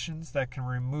operations that can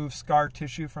remove scar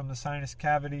tissue from the sinus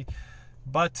cavity,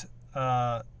 but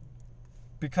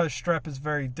because strep is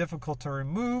very difficult to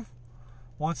remove,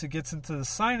 once it gets into the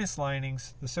sinus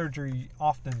linings, the surgery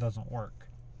often doesn't work.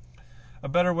 A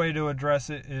better way to address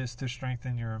it is to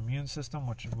strengthen your immune system,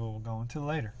 which we'll go into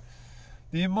later.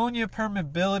 The ammonia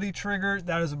permeability trigger,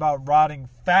 that is about rotting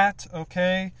fat,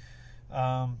 okay?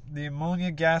 The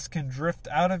ammonia gas can drift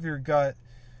out of your gut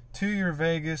to your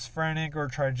vagus, phrenic, or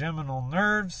trigeminal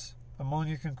nerves.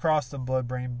 Ammonia can cross the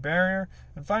blood-brain barrier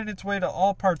and find its way to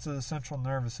all parts of the central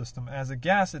nervous system. As a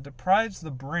gas, it deprives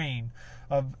the brain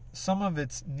of some of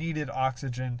its needed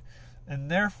oxygen,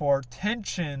 and therefore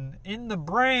tension in the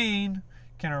brain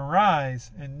can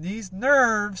arise, and these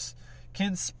nerves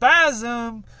can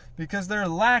spasm because they're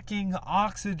lacking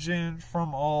oxygen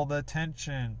from all the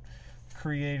tension,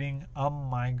 creating a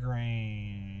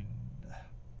migraine.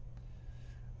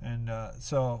 And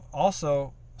so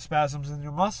also spasms in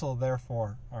your muscle,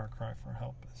 therefore, are a cry for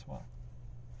help as well.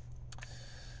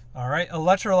 All right,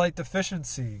 electrolyte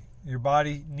deficiency. Your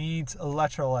body needs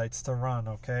electrolytes to run,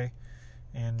 okay?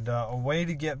 And a way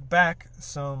to get back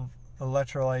some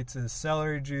electrolytes is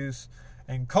celery juice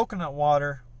and coconut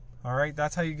water. All right,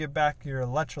 that's how you get back your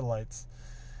electrolytes.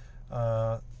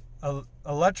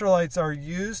 Electrolytes are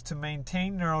used to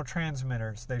maintain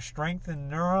neurotransmitters. They strengthen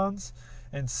neurons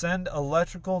and send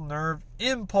electrical nerve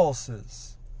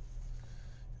impulses,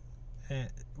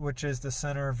 which is the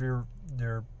center of your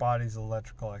body's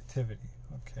electrical activity.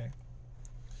 Okay.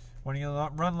 When you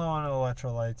run low on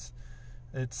electrolytes,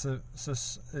 it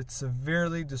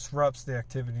severely disrupts the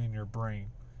activity in your brain,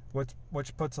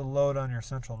 which puts a load on your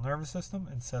central nervous system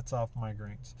and sets off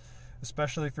migraines,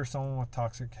 especially if you're someone with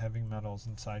toxic heavy metals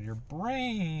inside your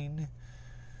brain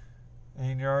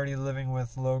and you're already living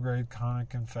with low-grade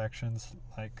chronic infections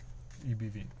like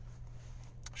EBV.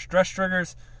 Stress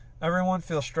triggers. Everyone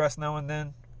feels stress now and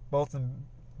then, both in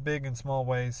big and small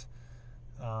ways.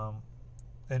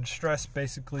 And stress,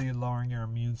 basically lowering your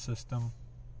immune system,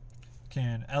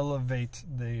 can elevate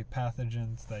the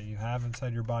pathogens that you have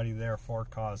inside your body, therefore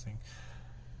causing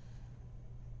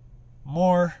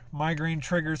more migraine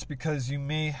triggers, because you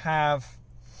may have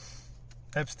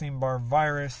Epstein-Barr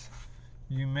virus,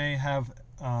 you may have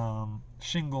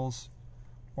shingles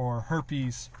or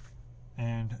herpes,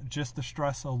 and just the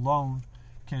stress alone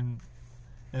can,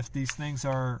 if these things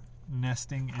are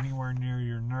nesting anywhere near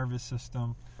your nervous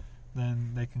system,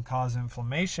 then they can cause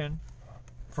inflammation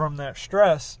from that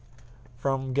stress,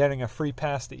 from getting a free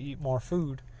pass to eat more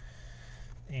food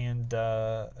and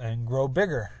grow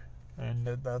bigger. And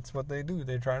that's what they do.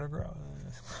 They try to grow.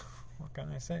 What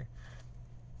can I say?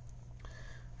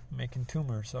 Making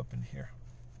tumors up in here.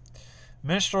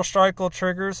 Menstrual cycle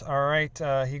triggers. All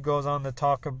right. He goes on to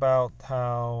talk about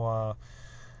how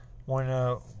when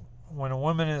a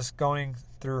woman is going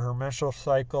through her menstrual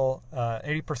cycle,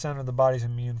 80% of the body's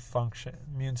immune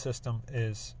system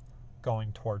is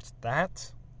going towards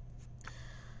that.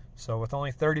 So with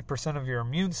only 30% of your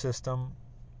immune system,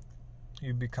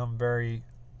 you become very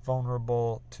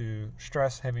vulnerable to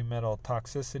stress, heavy metal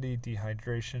toxicity,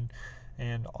 dehydration,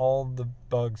 and all the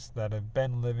bugs that have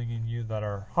been living in you that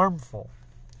are harmful,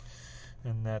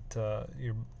 and that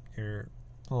you're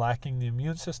lacking the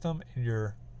immune system, and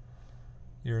you're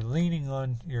leaning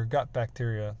on your gut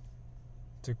bacteria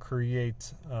to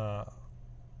create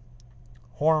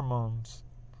hormones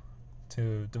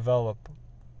to develop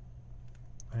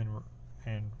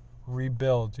and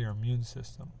rebuild your immune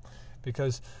system,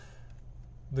 because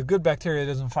the good bacteria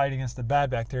doesn't fight against the bad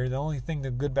bacteria. The only thing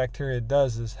the good bacteria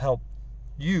does is help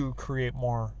you create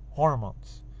more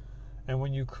hormones. And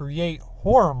when you create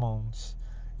hormones,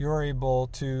 you're able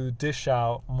to dish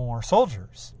out more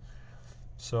soldiers.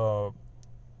 So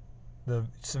the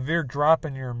severe drop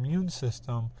in your immune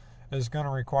system is going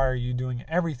to require you doing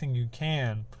everything you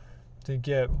can to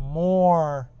get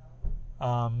more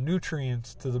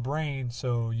nutrients to the brain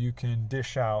so you can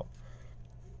dish out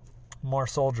more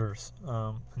soldiers.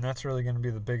 And that's really going to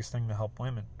be the biggest thing to help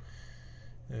women,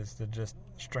 is to just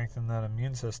strengthen that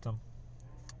immune system.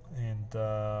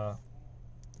 And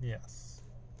yes,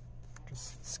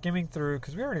 just skimming through,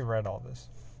 because we already read all this,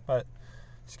 but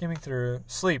skimming through.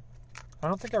 Sleep. I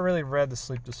don't think I really read the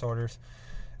sleep disorders.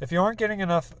 If you aren't getting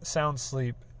enough sound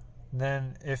sleep,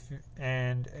 then if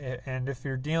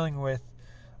you're dealing with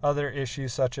other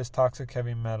issues such as toxic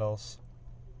heavy metals,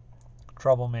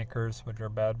 troublemakers, which are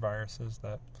bad viruses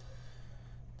that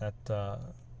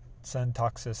send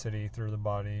toxicity through the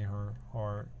body,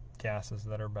 or gases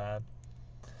that are bad.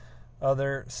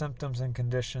 Other symptoms and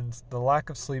conditions, the lack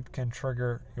of sleep can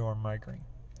trigger your migraine.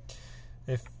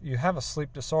 If you have a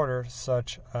sleep disorder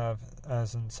such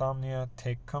as insomnia,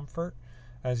 take comfort.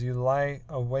 As you lie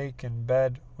awake in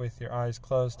bed with your eyes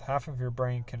closed, half of your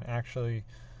brain can actually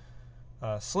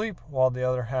sleep while the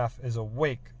other half is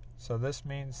awake. So this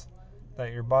means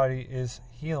that your body is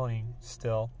healing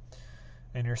still,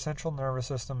 and your central nervous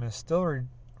system is still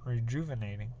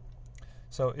rejuvenating.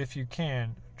 So if you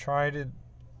can, try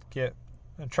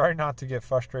not to get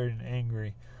frustrated and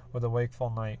angry with a wakeful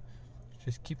night.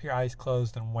 Just keep your eyes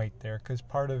closed and wait there, because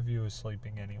part of you is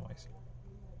sleeping anyways.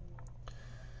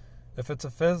 If it's a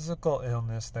physical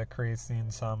illness that creates the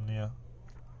insomnia,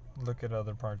 look at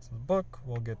other parts of the book.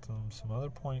 We'll get to them some other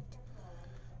point.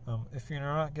 If you're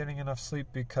not getting enough sleep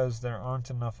because there aren't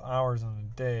enough hours in the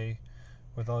day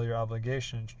with all your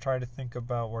obligations, try to think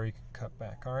about where you can cut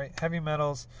back. All right, heavy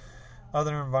metals,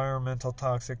 other environmental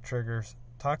toxic triggers.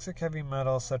 Toxic heavy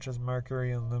metals such as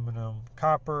mercury, aluminum,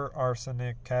 copper,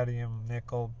 arsenic, cadmium,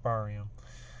 nickel, barium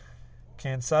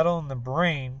can settle in the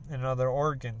brain and other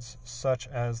organs, such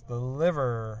as the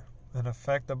liver, and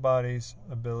affect the body's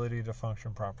ability to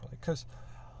function properly. Because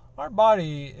our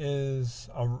body is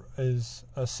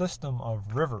a system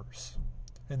of rivers,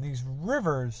 and these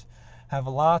rivers have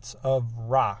lots of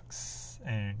rocks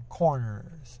and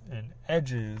corners and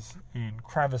edges and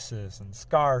crevices and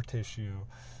scar tissue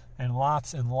and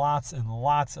lots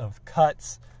of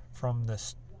cuts from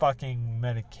this fucking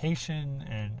medication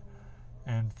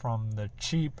and from the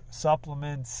cheap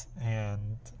supplements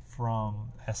and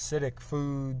from acidic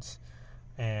foods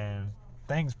and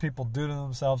things people do to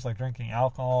themselves, like drinking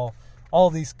alcohol. All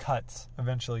these cuts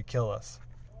eventually kill us.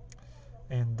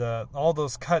 And all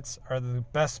those cuts are the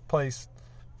best place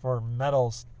for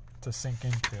metals to sink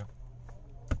into.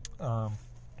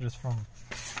 Just from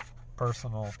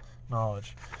personal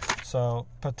knowledge. So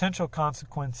potential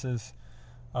consequences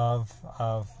of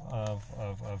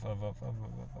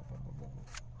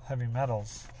heavy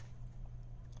metals,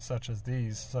 such as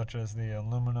the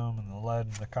aluminum and the lead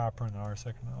and the copper and the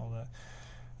arsenic and all that,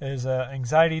 is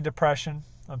anxiety, depression,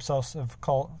 obsessive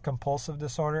compulsive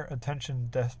disorder, attention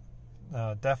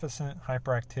deficit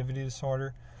hyperactivity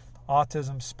disorder,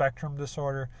 autism spectrum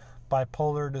disorder,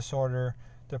 bipolar disorder,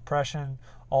 depression,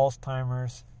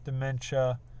 Alzheimer's,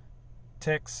 dementia,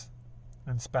 tics,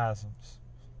 and spasms.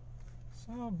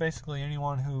 So basically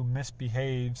anyone who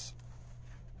misbehaves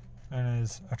and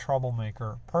is a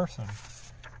troublemaker person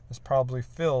is probably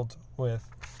filled with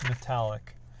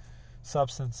metallic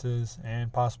substances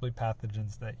and possibly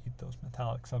pathogens that eat those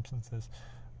metallic substances.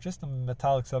 Just the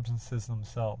metallic substances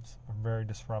themselves are very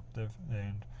disruptive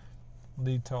and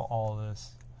lead to all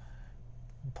this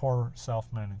poor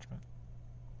self-management.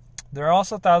 There are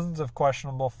also thousands of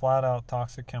questionable, flat-out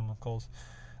toxic chemicals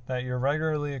that you're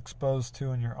regularly exposed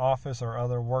to in your office or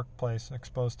other workplace,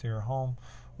 exposed to your home,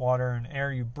 water, and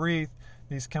air you breathe.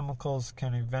 These chemicals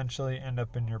can eventually end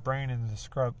up in your brain and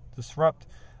disrupt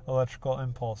electrical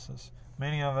impulses.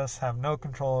 Many of us have no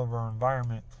control over our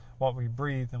environment, what we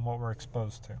breathe, and what we're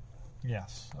exposed to.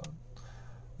 Yes, so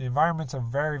the environments are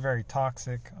very, very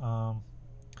toxic.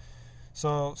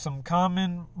 So some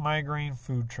common migraine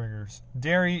food triggers.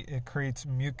 Dairy, it creates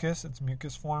mucus. It's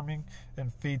mucus forming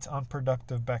and feeds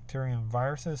unproductive bacteria and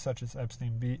viruses such as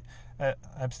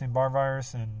Epstein-Barr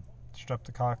virus and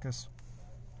Streptococcus.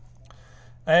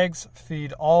 Eggs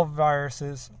feed all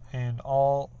viruses and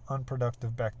all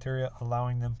unproductive bacteria,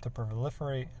 allowing them to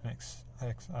proliferate and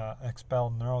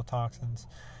expel neurotoxins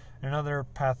and other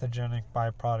pathogenic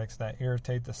byproducts that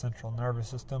irritate the central nervous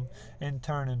system, in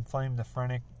turn inflame the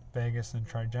phrenic, vagus, and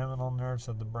trigeminal nerves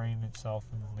of the brain itself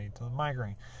and lead to the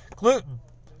migraine.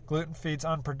 Gluten feeds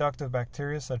unproductive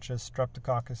bacteria such as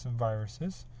Streptococcus and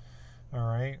viruses,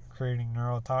 creating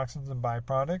neurotoxins and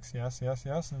byproducts,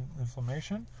 and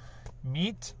inflammation.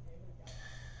 Meat.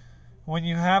 When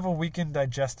you have a weakened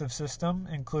digestive system,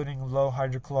 including low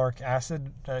hydrochloric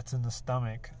acid that's in the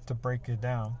stomach to break it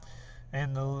down,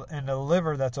 and a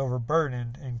liver that's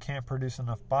overburdened and can't produce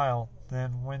enough bile,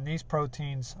 then when these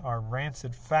proteins are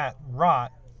rancid fat,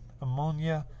 rot,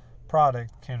 ammonia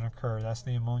product can occur. That's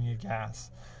the ammonia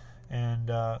gas. And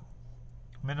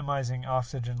minimizing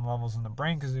oxygen levels in the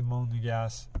brain, because the ammonia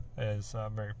gas is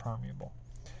very permeable.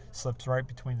 Slips right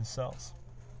between the cells.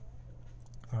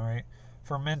 All right.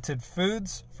 Fermented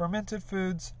foods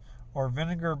or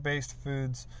vinegar-based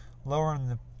foods lower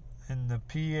in the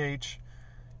pH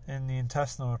in the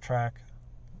intestinal tract.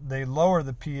 They lower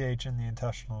the pH in the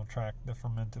intestinal tract, the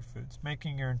fermented foods,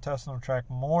 making your intestinal tract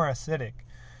more acidic,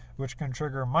 which can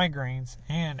trigger migraines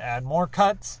and add more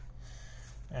cuts.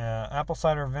 Apple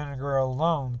cider vinegar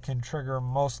alone can trigger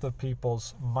most of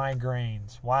people's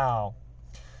migraines. Wow.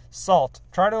 Salt.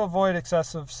 Try to avoid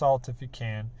excessive salt if you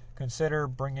can. Consider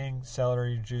bringing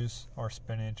celery juice or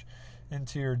spinach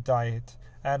into your diet.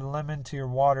 Add lemon to your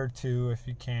water too if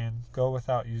you can. Go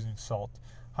without using salt.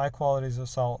 High qualities of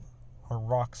salt or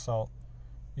rock salt.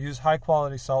 Use high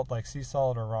quality salt like sea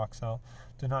salt or rock salt.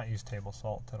 Do not use table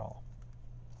salt at all.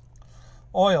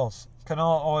 Oils.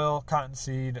 Canola oil,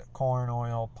 cottonseed, corn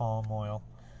oil, palm oil.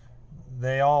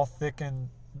 They all thicken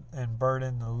and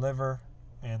burden the liver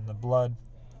and the blood.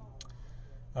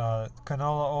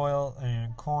 Canola oil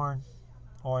and corn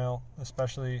oil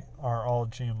especially are all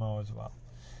GMO as well.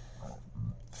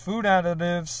 Food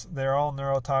additives, they're all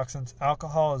neurotoxins.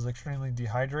 Alcohol is extremely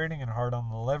dehydrating and hard on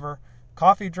the liver.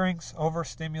 Coffee drinks,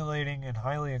 overstimulating and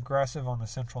highly aggressive on the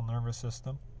central nervous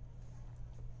system.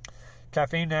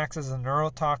 Caffeine acts as a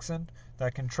neurotoxin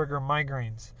that can trigger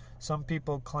migraines. Some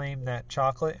people claim that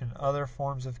chocolate and other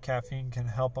forms of caffeine can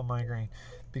help a migraine,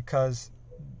 because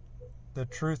the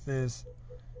truth is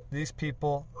these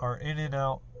people are in and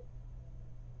out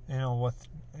with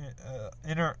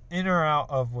in or out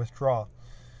of withdrawal.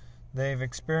 They've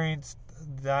experienced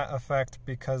that effect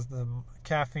because the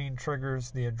caffeine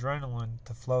triggers the adrenaline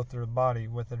to flow through the body.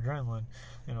 With adrenaline,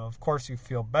 of course you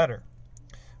feel better,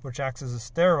 which acts as a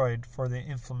steroid for the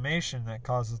inflammation that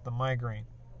causes the migraine.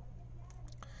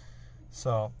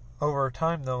 So over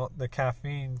time, though, the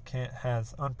caffeine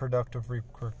has unproductive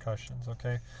repercussions.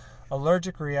 Okay,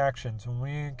 allergic reactions. When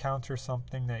we encounter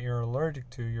something that you're allergic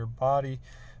to, your body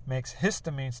makes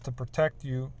histamines to protect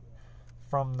you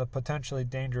from the potentially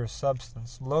dangerous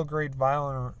substance. Low-grade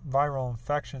viral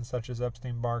infections such as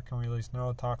Epstein-Barr can release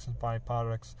neurotoxins,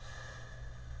 byproducts,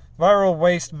 viral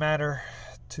waste matter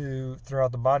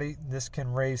throughout the body. This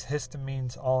can raise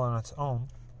histamines all on its own,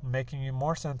 making you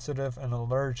more sensitive and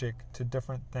allergic to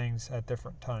different things at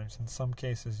different times. In some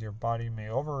cases, your body may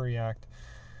overreact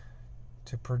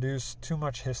to produce too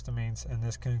much histamines, and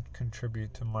this can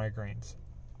contribute to migraines.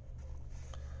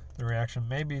 The reaction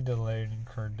may be delayed and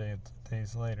occur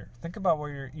days later. Think about what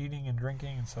you're eating and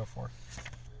drinking and so forth.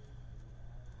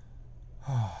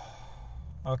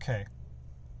 Okay.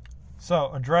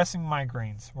 So, addressing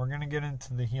migraines. We're going to get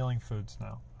into the healing foods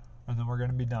now, and then we're going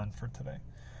to be done for today.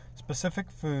 Specific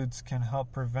foods can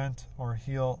help prevent or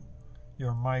heal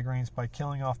your migraines by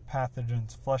killing off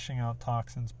pathogens, flushing out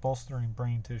toxins, bolstering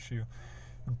brain tissue,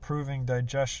 improving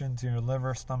digestion to your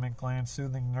liver, stomach, glands,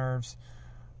 soothing nerves,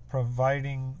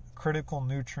 providing critical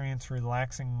nutrients,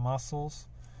 relaxing muscles.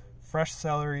 Fresh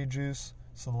celery juice,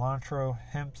 cilantro,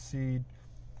 hemp seed,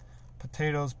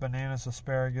 potatoes, bananas,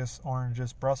 asparagus,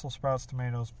 oranges, Brussels sprouts,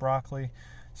 tomatoes, broccoli,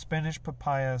 spinach,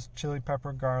 papayas, chili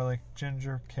pepper, garlic,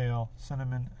 ginger, kale,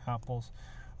 cinnamon, apples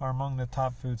are among the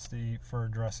top foods to eat for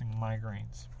addressing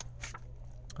migraines.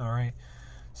 Alright,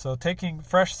 so taking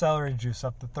fresh celery juice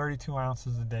up to 32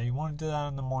 ounces a day. You want to do that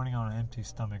in the morning on an empty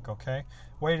stomach, okay?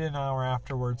 Wait an hour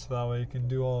afterwards so that way it can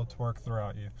do all its work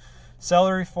throughout you.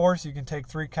 Celery force, you can take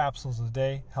 3 capsules a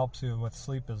day. Helps you with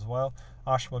sleep as well.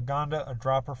 Ashwagandha, a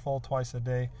dropper full twice a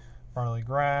day. Barley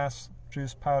grass,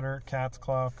 juice powder, cat's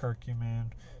claw,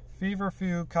 curcumin,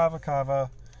 feverfew, kava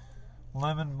kava,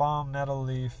 lemon balm, nettle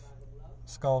leaf,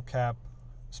 skullcap,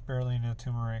 spirulina,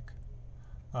 turmeric.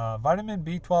 Vitamin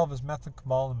B12 is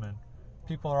methylcobalamin.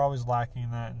 People are always lacking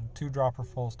in that, and 2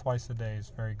 dropperfuls twice a day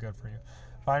is very good for you.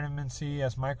 Vitamin C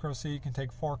as micro C, you can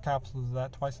take 4 capsules of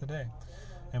that twice a day.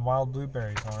 And wild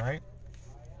blueberries, alright?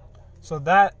 So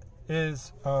that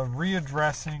is a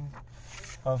readdressing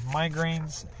of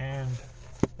migraines, and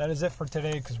that is it for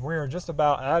today because we are just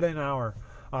about at an hour.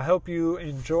 I hope you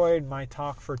enjoyed my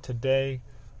talk for today.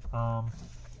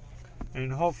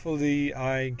 And hopefully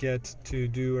I get to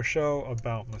do a show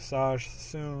about massage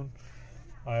soon.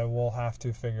 I will have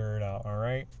to figure it out,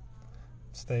 alright?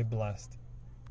 Stay blessed.